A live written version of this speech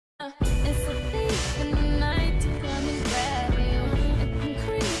It's a thief in the night to come and grab you. It can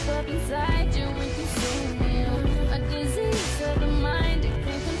creep up inside you and consume you. A disease of the mind, it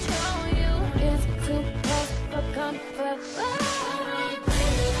can control you. It's too close for comfort.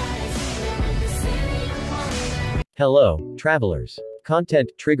 Hello, travelers.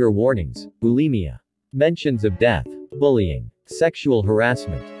 Content trigger warnings, bulimia, mentions of death, bullying, sexual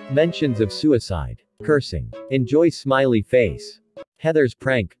harassment, mentions of suicide, cursing. Enjoy smiley face. Heather's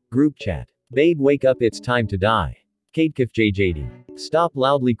prank, group chat. Babe wake up it's time to die. Kadekif JJD. Stop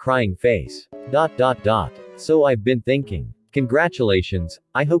loudly crying face. So I've been thinking. Congratulations,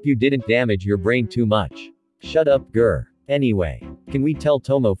 I hope you didn't damage your brain too much. Shut up grr. Anyway, can we tell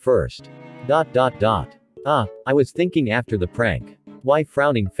Tomo first? I was thinking after the prank. Why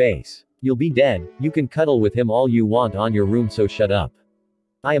frowning face? You'll be dead, you can cuddle with him all you want on your room so shut up.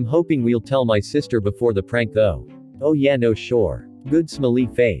 I am hoping we'll tell my sister before the prank though. Oh yeah no sure. Good smiley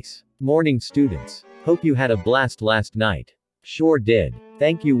face. Morning students. Hope you had a blast last night. Sure did.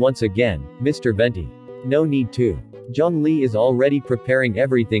 Thank you once again, Mr. Venti. No need to. Zhongli is already preparing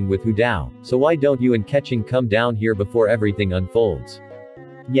everything with Hudao, so why don't you and Ketching come down here before everything unfolds?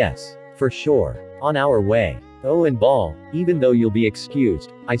 Yes, for sure. On our way. Oh and Ball, even though you'll be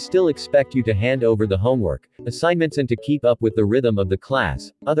excused, I still expect you to hand over the homework, assignments and to keep up with the rhythm of the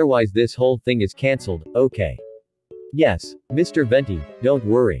class, otherwise this whole thing is cancelled, okay? Yes, Mr. Venti, don't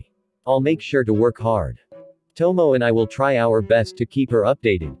worry. I'll make sure to work hard. Tomo and I will try our best to keep her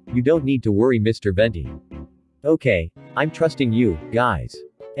updated, you don't need to worry Mr. Venti. Okay, I'm trusting you, guys.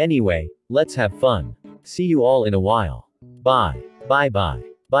 Anyway, let's have fun. See you all in a while. Bye. Bye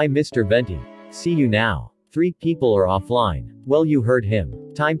Mr. Venti. See you now. 3 people are offline. Well you heard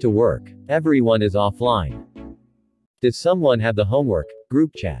him. Time to work. Everyone is offline. Does someone have the homework?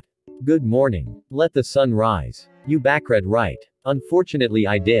 Group chat. Good morning. Let the sun rise. You backread right. Unfortunately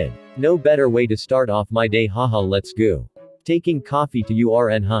I did. No better way to start off my day haha let's go. Taking coffee to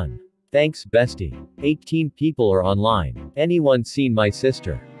URN hun. Thanks bestie. 18 people are online. Anyone seen my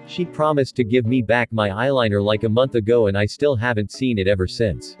sister? She promised to give me back my eyeliner like a month ago and I still haven't seen it ever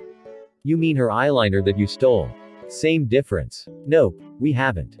since. You mean her eyeliner that you stole? Same difference. Nope, we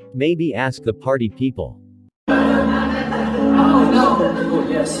haven't. Maybe ask the party people. Oh no!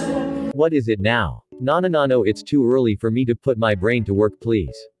 Yes. What is it now? No, it's too early for me to put my brain to work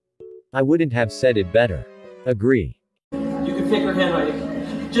please. I wouldn't have said it better. Agree. You can fake her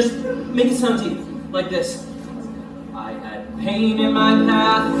handwriting. Just make it sound deep, like this. I had pain in my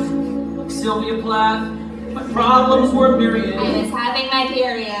path, like Sylvia Plath. My problems were myriad. I was having my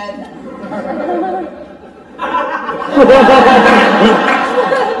period. You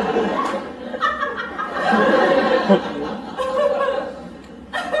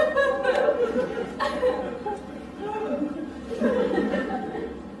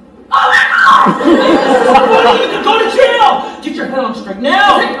can go to jail! Get your head on straight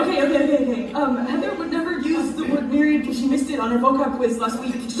now! Okay. Heather would never use the word myriad because she missed it on her vocab quiz last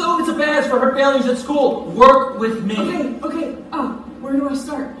week. So it's a badge for her failures at school. Work with me. Okay. Where do I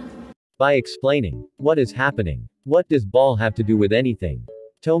start? By explaining. What is happening? What does Ball have to do with anything?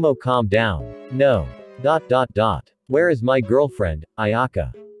 Tomo calm down. No. Where is my girlfriend,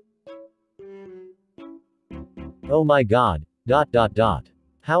 Ayaka? Oh my god.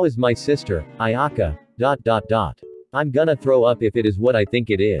 How is my sister, Ayaka? I'm gonna throw up if it is what I think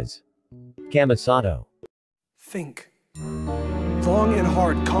it is. Kamisato. Think. Long and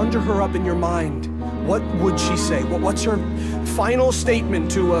hard, conjure her up in your mind. What would she say? What's her final statement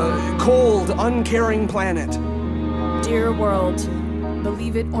to a cold, uncaring planet? Dear world,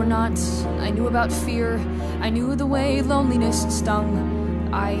 believe it or not, I knew about fear. I knew the way loneliness stung.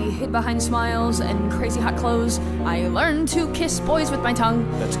 I hid behind smiles and crazy hot clothes. I learned to kiss boys with my tongue.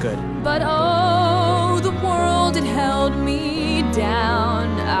 That's good. But oh, the world, it held me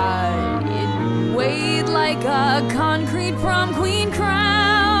down. It weighed like a concrete prom queen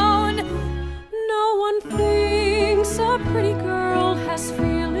crown. No one thinks a pretty girl has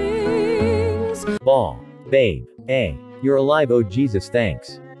feelings. Ball. Babe. You're alive oh Jesus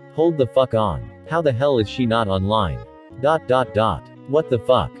thanks. Hold the fuck on. How the hell is she not online? What the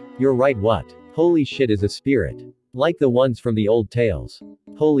fuck? You're right what? Holy shit is a spirit. Like the ones from the old tales.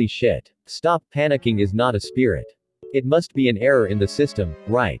 Holy shit. Stop panicking is not a spirit. It must be an error in the system,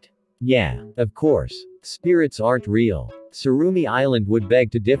 right? Yeah, of course. Spirits aren't real. Surumi Island would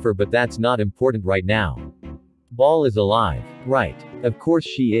beg to differ but that's not important right now. Ball is alive. Right. Of course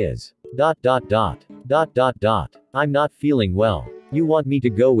she is. I'm not feeling well. You want me to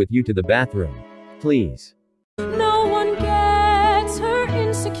go with you to the bathroom? Please. No one gets her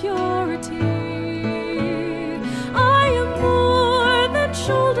insecurity. I am more than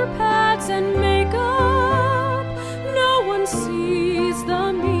shoulder leather pads and makeup. No one sees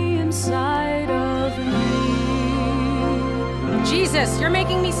the me inside of me. Jesus, you're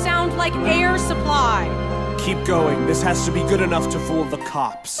making me sound like air supply. Keep going. This has to be good enough to fool the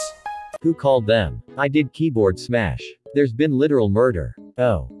cops. Who called them? I did keyboard smash. There's been literal murder.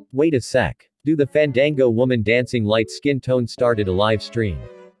 Oh, wait a sec. Do the Fandango woman dancing light skin tone started a live stream?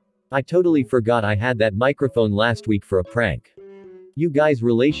 I totally forgot I had that microphone last week for a prank. You guys'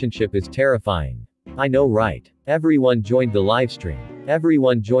 relationship is terrifying. I know, right? Everyone joined the live stream.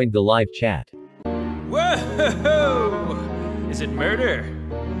 Everyone joined the live chat. Whoa! Is it murder?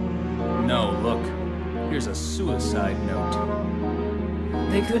 No, look. Here's a suicide note.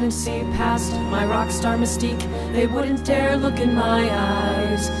 They couldn't see past my rock star mystique. They wouldn't dare look in my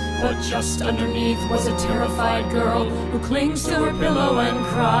eyes. But just underneath was a terrified girl who clings to her pillow and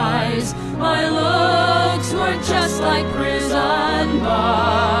cries. My looks were just like prison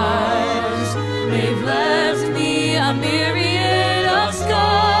bars. They've left me a myriad of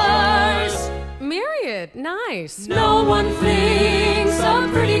scars. Myriad, nice. No one thinks a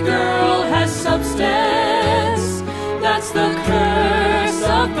pretty girl has substance. That's the curse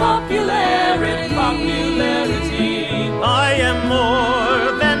of popularity. I am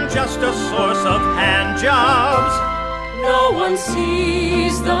more than just a source of hand jobs. No one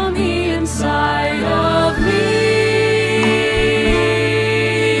sees the me inside of me.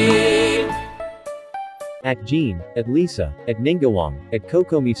 At Jean, at Lisa, at Ningawang, at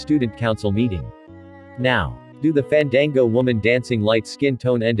Kokomi Student Council meeting. Now, do the Fandango woman dancing light skin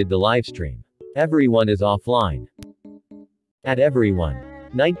tone ended the live stream. Everyone is offline. At everyone.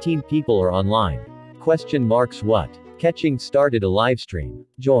 19 people are online. Question marks what? Catching started a live stream.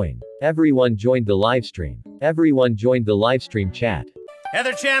 Join. Everyone joined the live stream. Everyone joined the live stream chat.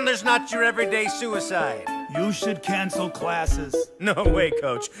 Heather Chandler's not your everyday suicide. You should cancel classes. No way,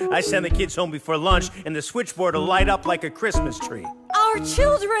 Coach. I send the kids home before lunch, and the switchboard will light up like a Christmas tree. Our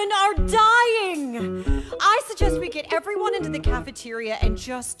children are dying! I suggest we get everyone into the cafeteria and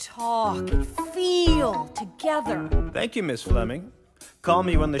just talk and feel together. Thank you, Miss Fleming. Call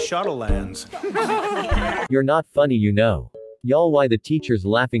me when the shuttle lands. You're not funny, you know. Y'all, why the teacher's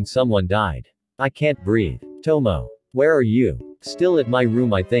laughing someone died. I can't breathe. Tomo. Where are you? Still at my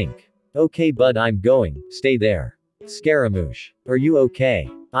room, I think. Okay, bud, I'm going. Stay there. Scaramouche. Are you okay?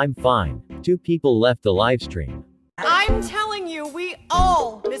 I'm fine. 2 people left the live stream. I'm telling you, we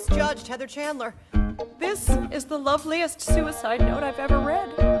all misjudged Heather Chandler. This is the loveliest suicide note I've ever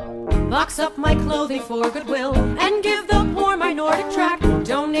read. Box up my clothing for Goodwill and give the poor my Nordic tract.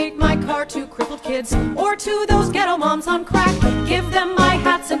 Donate my car to crippled kids or to those ghetto moms on crack. Give them my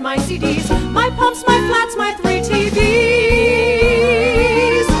hats and my CDs, my pumps, my flats, my 3 TVs.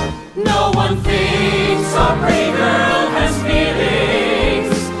 No one thinks a pretty girl has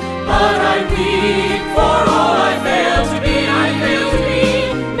feelings, but I weep for all I failed to be.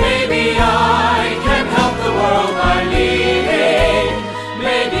 Maybe I can help the world by leaving.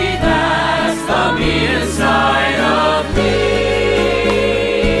 Maybe that's the me inside of me.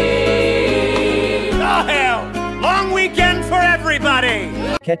 Oh, hell! Long weekend for everybody!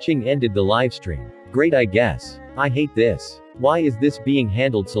 Catching ended the live stream. Great, I guess. I hate this. Why is this being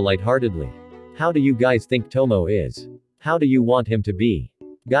handled so lightheartedly? How do you guys think Tomo is? How do you want him to be?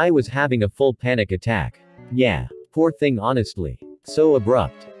 Guy was having a full panic attack. Yeah. Poor thing, honestly. So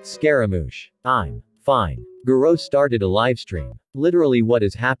abrupt. Scaramouche. I'm fine. Guro started a live stream. Literally, what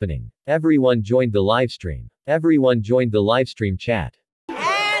is happening? Everyone joined the live stream. Everyone joined the live stream chat.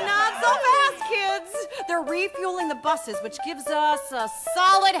 And not so fast, kids! They're refueling the buses, which gives us a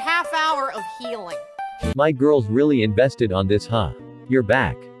solid half hour of healing. My girls really invested on this, huh? You're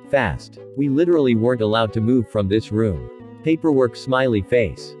back. Fast. We literally weren't allowed to move from this room. Paperwork smiley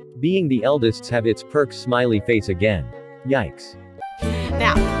face. Being the eldest's have its perks smiley face again. Yikes.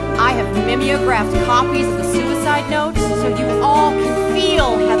 Now, I have mimeographed copies of the suicide notes so you all can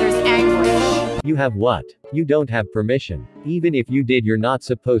feel Heather's anguish. You have what? You don't have permission. Even if you did, you're not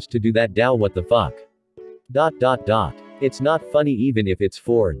supposed to do that. Dow, what the fuck? ... It's not funny even if it's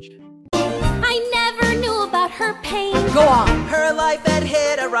forged. I never knew about her pain. Go on. Her life had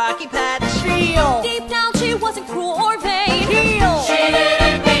hit a rocky patch. Feel. Deep down, she wasn't cruel or vain. Heal. She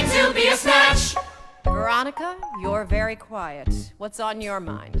didn't mean to be a snatch. Veronica, you're very quiet. What's on your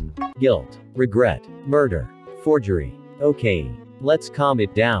mind? Guilt. Regret. Murder. Forgery. Okay. Let's calm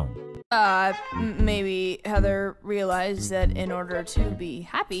it down. Maybe Heather realized that in order to be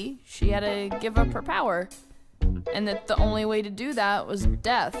happy, she had to give up her power. And that the only way to do that was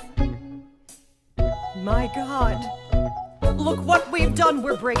death. My God. Look what we've done,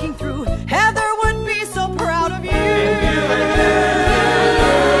 we're breaking through. Heather would be so proud of you.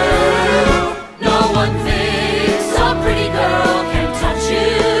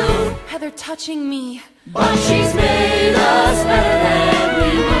 watching me. But she's made us better than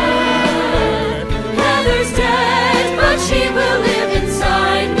we were. Heather's dead, but she will live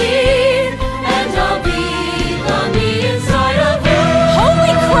inside me, and I'll be on the inside of her.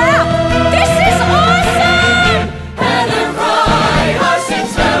 Holy crap! This is awesome! Heather cried, our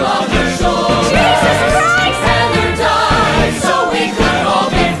sins fell off her shoulders. Jesus Christ! Heather died so we could all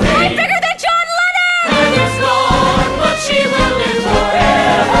be free. I'm bigger than John Lennon! Heather's gone, but she will live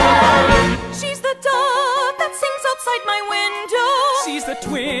forever. She's the dove that sings outside my window. She's the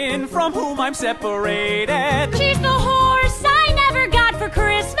twin from whom I'm separated. She's the horse I never got for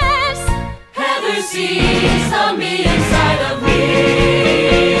Christmas. Heather sees the me inside of me.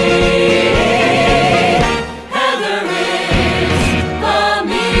 Heather is the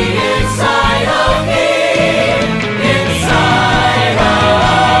me inside of me. Inside of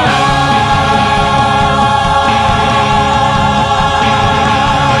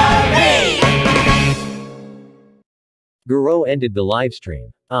me. Guro ended the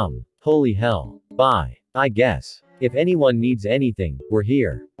livestream. Holy hell. Bye. I guess. If anyone needs anything, we're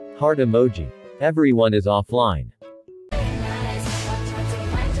here. Heart emoji. Everyone is offline.